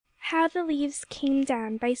How the Leaves Came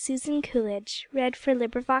Down by Susan Coolidge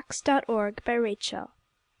 (1809–1849)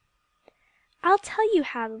 I'll tell you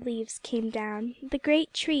how the leaves came down. The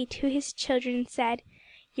great tree to his children said,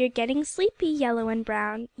 "You're getting sleepy, Yellow and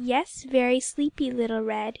Brown; Yes, very sleepy, little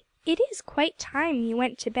Red. It is quite time you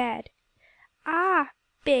went to bed." "Ah!"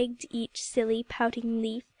 begged each silly, pouting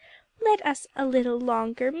leaf, "Let us a little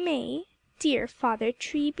longer, May. Dear Father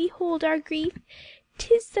Tree, behold our grief;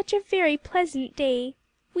 'Tis such a very pleasant day,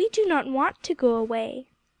 We do not want to go away."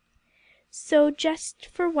 So, just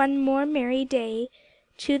for one more merry day,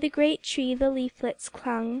 To the great tree the leaflets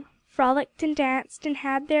clung, Frolicked and danced and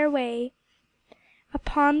had their way,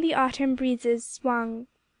 Upon the autumn breezes swung,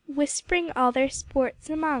 Whispering all their sports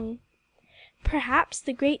among. "Perhaps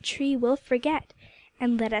the great tree will forget,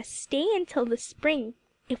 And let us stay until the spring,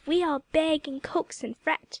 If we all beg and coax and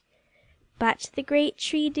fret." But the great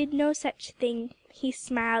tree did no such thing, He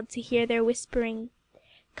smiled to hear their whispering.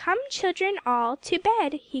 "Come, children, all to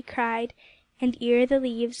bed!" he cried, And ere the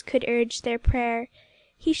leaves could urge their prayer,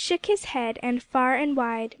 He shook his head, and far and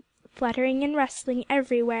wide, Fluttering and rustling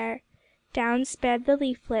everywhere, Down sped the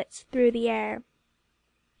leaflets through the air.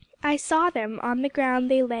 I saw them; on the ground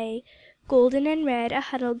they lay, Golden and red, a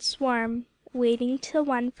huddled swarm, Waiting till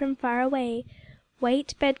one from far away,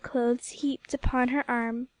 White bedclothes heaped upon her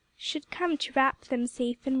arm, Should come to wrap them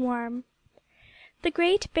safe and warm. The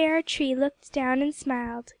great bare tree looked down and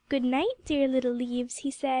smiled. "Good night, dear little leaves,"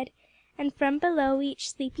 he said, And from below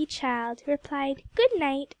each sleepy child Replied, "Good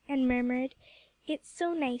night," and murmured, "It's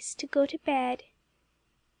so nice to go to bed."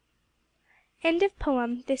 End of the Project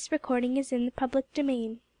Gutenberg EBook of This recording is in the public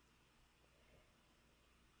domain.